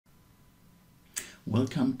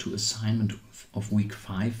Welcome to assignment of week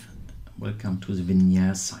 5. Welcome to the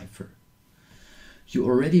Vignère cipher. You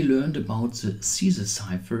already learned about the Caesar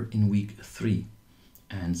cipher in week 3,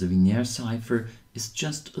 and the Vignère cipher is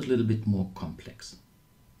just a little bit more complex.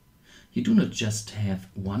 You do not just have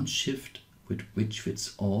one shift which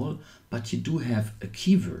fits all, but you do have a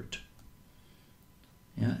keyword.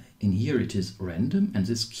 In here it is random, and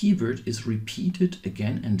this keyword is repeated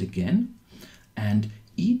again and again, and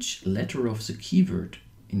each letter of the keyword,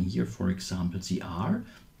 in here for example the R,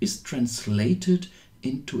 is translated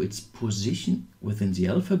into its position within the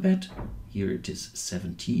alphabet. Here it is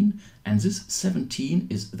 17, and this 17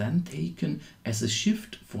 is then taken as a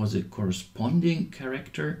shift for the corresponding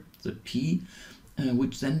character, the P,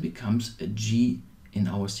 which then becomes a G in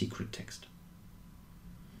our secret text.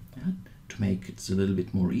 To make it a little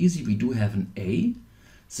bit more easy, we do have an A.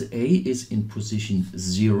 The A is in position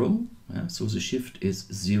 0, so the shift is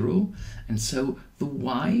 0, and so the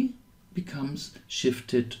Y becomes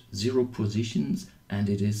shifted 0 positions, and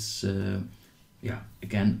it is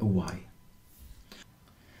again a Y.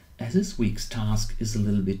 As this week's task is a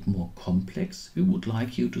little bit more complex, we would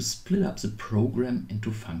like you to split up the program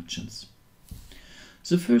into functions.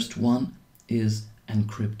 The first one is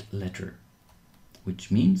encrypt letter, which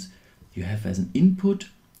means you have as an input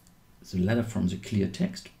the letter from the clear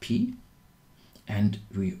text, P, and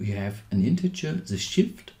we have an integer, the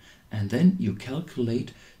shift, and then you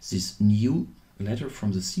calculate this new letter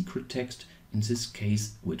from the secret text, in this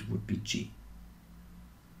case it would be G.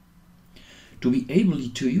 To be able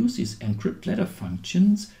to use these encrypt letter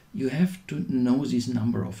functions, you have to know this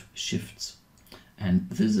number of shifts, and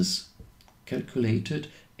this is calculated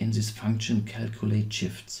in this function calculate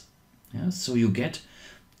shifts. So you get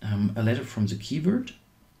a letter from the keyword,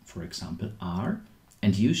 for example R,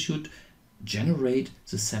 and you should generate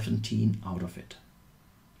the 17 out of it.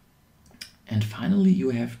 And finally you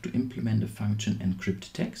have to implement a function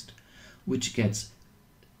encrypt text, which gets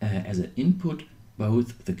as an input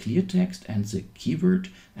both the clear text and the keyword,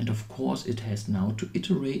 and of course it has now to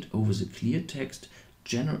iterate over the clear text,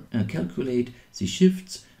 calculate the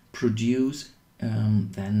shifts, produce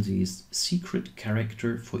then this secret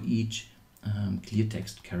character for each clear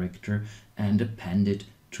text character, and append it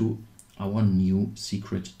to our new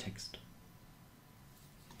secret text.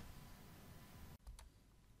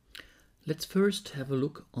 Let's first have a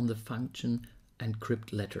look on the function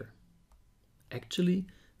encrypt letter. Actually,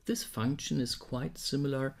 this function is quite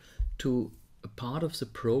similar to a part of the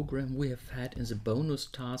program we have had in the bonus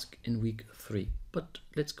task in week 3, but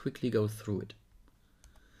let's quickly go through it.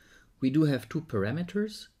 We do have two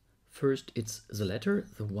parameters. First, it's the letter,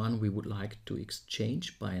 the one we would like to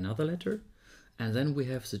exchange by another letter. And then we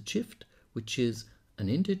have the shift, which is an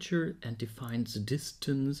integer and defines the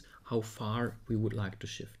distance, how far we would like to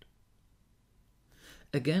shift.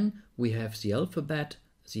 Again, we have the alphabet,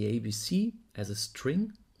 the ABC, as a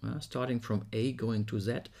string, starting from A going to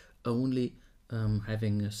Z, only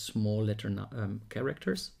having a small letter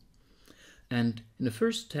characters. And in the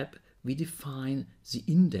first step, we define the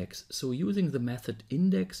index. So using the method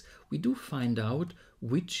index, we do find out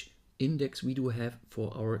which index we do have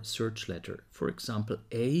for our search letter. For example,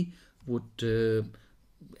 A would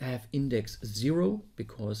have index 0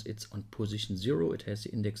 because it's on position 0, it has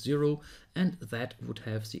the index 0, and that would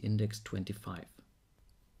have the index 25.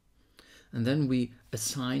 And then we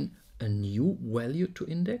assign a new value to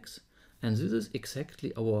index, and this is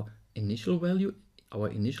exactly our initial value, our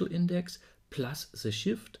initial index, plus the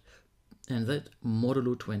shift, and that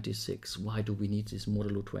modulo 26. Why do we need this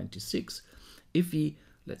modulo 26? If we,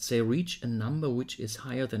 let's say, reach a number which is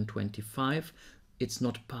higher than 25, it's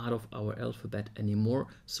not part of our alphabet anymore,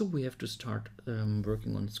 so we have to start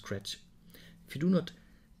working on scratch. If you do not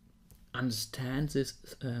understand this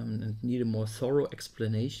and need a more thorough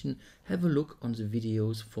explanation, have a look on the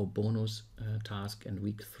videos for bonus task and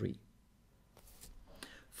week 3.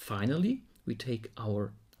 Finally, we take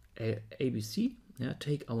our ABC,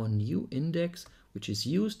 take our new index, which is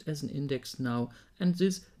used as an index now, and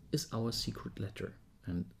this is our secret letter,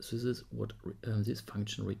 and this is what this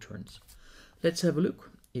function returns. Let's have a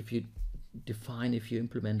look. If you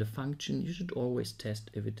implement a function, you should always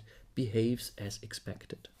test if it behaves as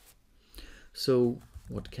expected. So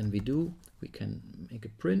what can we do? We can make a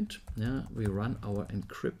print. We run our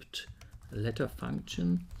encrypt letter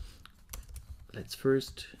function. Let's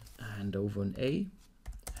first hand over an A,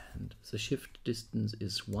 and the shift distance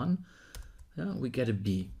is 1. We get a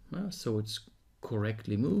B, so it's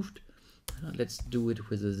correctly moved. Let's do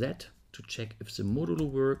it with a Z to check if the modulo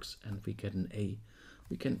works, and we get an A.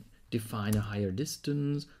 We can define a higher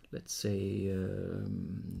distance, let's say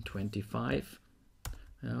 25.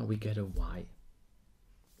 We get a Y.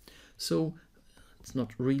 So it's not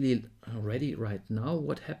really ready right now.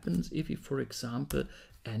 What happens if you, for example,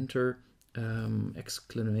 enter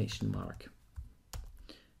exclamation mark?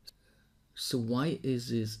 So why is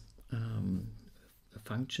this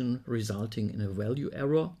function resulting in a value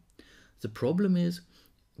error? The problem is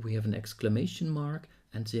we have an exclamation mark,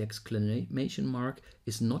 and the exclamation mark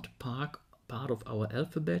is not part of our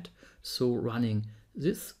alphabet. So running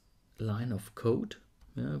this line of code,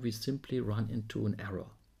 we simply run into an error.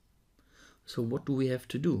 So what do we have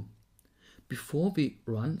to do? Before we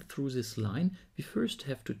run through this line, we first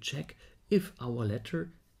have to check if our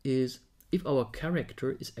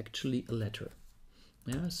character is actually a letter.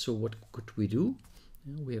 So what could we do?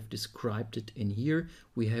 We have described it in here.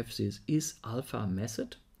 We have this isAlpha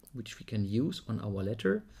method, which we can use on our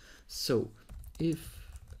letter. So if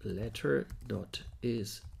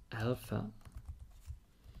letter.isAlpha,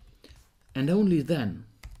 and only then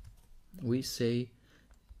we say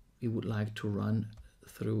we would like to run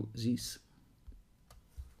through this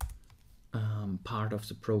part of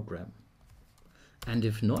the program. And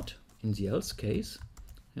if not, in the else case,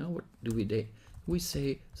 what do we do? We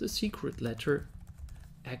say the secret letter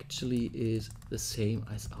actually is the same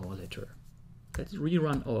as our letter. Let's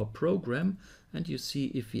rerun our program, and you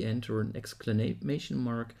see if we enter an exclamation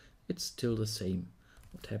mark, it's still the same.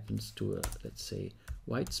 What happens to a, let's say,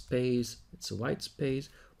 white space? It's a white space.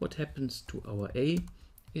 What happens to our A?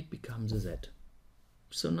 It becomes a Z.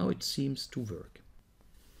 So now it seems to work.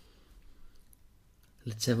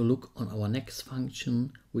 Let's have a look on our next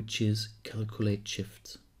function, which is calculate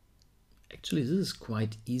shifts. Actually, this is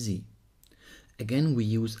quite easy. Again, we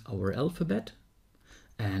use our alphabet,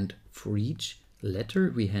 and for each letter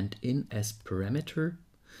we hand in as parameter.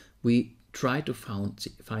 We try to find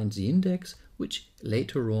the index, which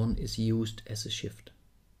later on is used as a shift.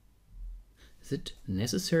 Is it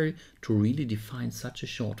necessary to really define such a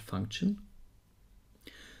short function?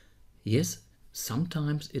 Yes,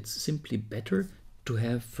 sometimes it's simply better to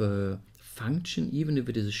have a function, even if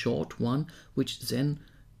it is a short one, which then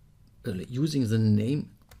using the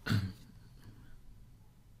name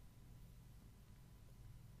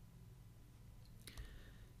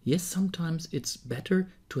yes, sometimes it's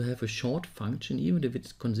better to have a short function, even if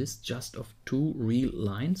it consists just of 2 real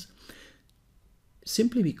lines,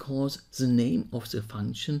 simply because the name of the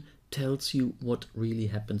function tells you what really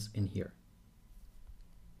happens in here.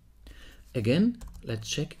 Again, let's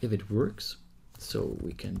check if it works. So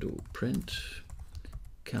we can do print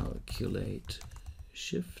calculate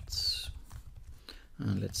shifts,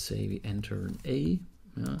 and let's say we enter an A.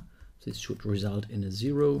 This should result in a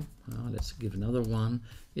 0. Let's give another one.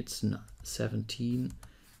 It's 17,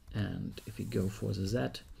 and if we go for the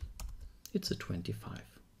Z, it's a 25.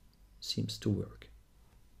 Seems to work.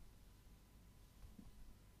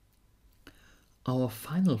 Our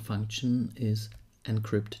final function is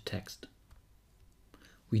encrypt text.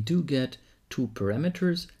 We do get 2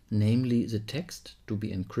 parameters, namely the text to be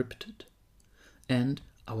encrypted and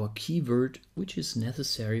our keyword, which is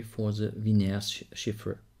necessary for the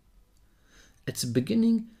Wiener-Chiffre. At the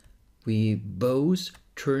beginning, we both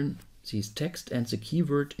turn this text and the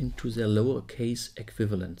keyword into their lowercase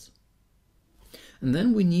equivalents. And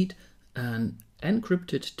then we need an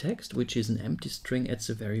encrypted text, which is an empty string at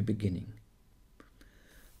the very beginning.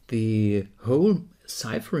 The whole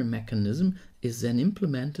ciphering mechanism is then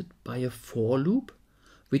implemented by a for loop,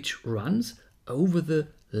 which runs over the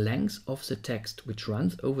length of the text,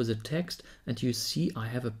 and you see I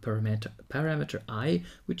have a parameter I,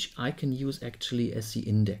 which I can use actually as the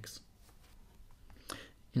index.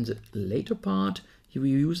 In the later part, we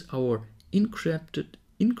use our encrypt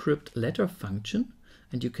letter function,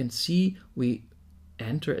 and you can see we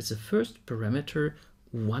enter as a first parameter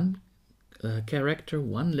one character,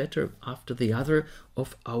 one letter after the other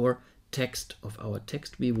of our text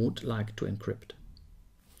we would like to encrypt.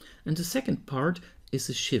 And the second part is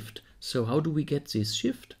a shift. So how do we get this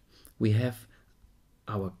shift? We have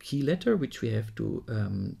our key letter, which we have to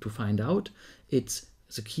find out. It's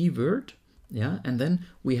the keyword, and then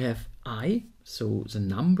we have I, so the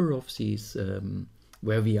number of these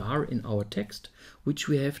where we are in our text, which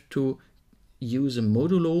we have to use a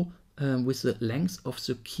modulo with the length of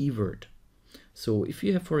the keyword. So if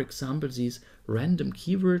you have, for example, this random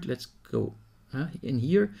keyword, let's go in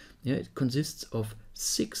here, it consists of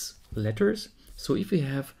 6 letters. So if we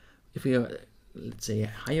are, let's say,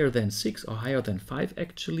 higher than 6 or higher than 5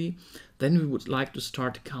 actually, then we would like to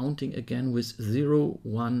start counting again with 0,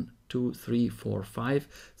 1, 2, 3, 4, 5,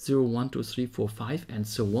 0, 1, 2, 3, 4, 5, and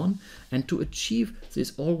so on. And to achieve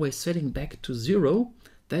this always setting back to 0,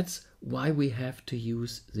 that's why we have to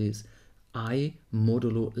use this I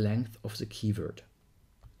modulo length of the keyword.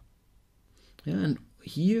 Yeah, and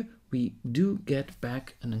here we do get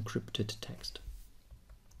back an encrypted text.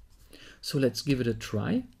 So let's give it a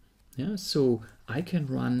try. Yeah, so I can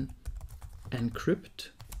run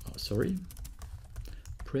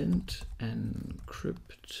print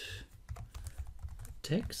encrypt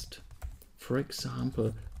text, for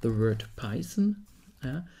example, the word Python,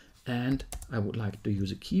 and I would like to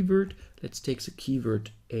use a keyword. Let's take the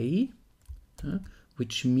keyword A,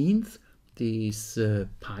 which means this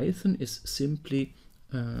Python is simply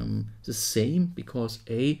the same because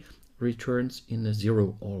A returns in a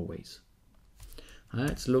 0 always.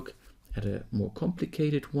 Let's look at a more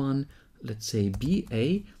complicated one. Let's say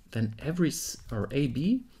BA, then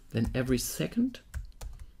AB, then every second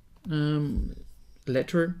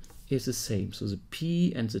letter is the same. So the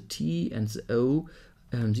P and the T and the O,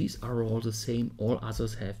 these are all the same. All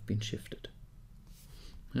others have been shifted.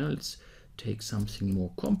 Now let's take something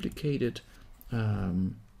more complicated.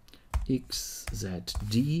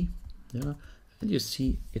 XZD, yeah, and you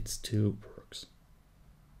see it still works.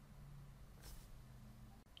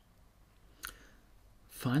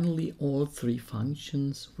 Finally, all three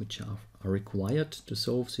functions which are required to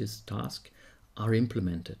solve this task are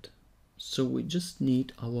implemented. So we just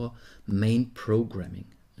need our main programming,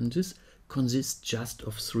 and this consists just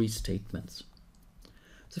of 3 statements.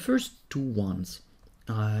 The first 2 ones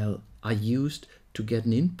are used to get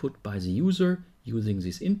an input by the user using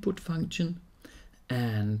this input function,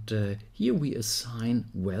 and here we assign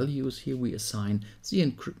values. Here we assign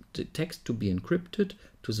the text to be encrypted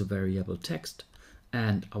to the variable text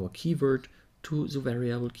and our keyword to the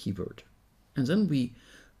variable keyword. And then we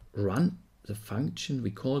run the function,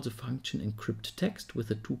 we call the function encrypt text with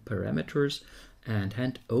the 2 parameters and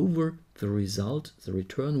hand over the result, the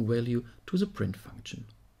return value, to the print function.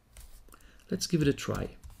 Let's give it a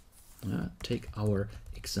try. Take our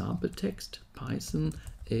example text. Python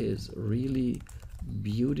is really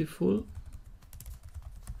beautiful,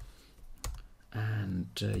 and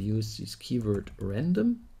use this keyword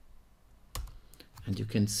random. And you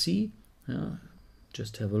can see,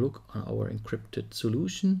 just have a look on our encrypted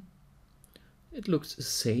solution. It looks the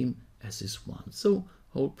same as this one. So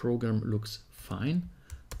whole program looks fine.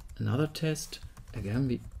 Another test, again,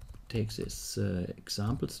 we take this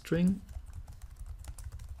example string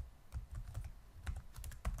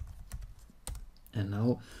and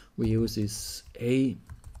now we use this A,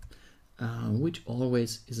 which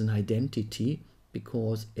always is an identity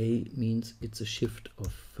because A means it's a shift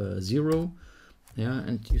of 0. Yeah,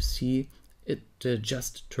 and you see it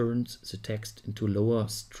just turns the text into lower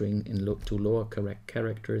string, to lower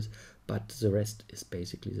characters, but the rest is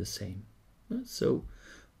basically the same. So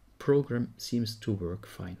program seems to work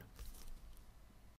fine.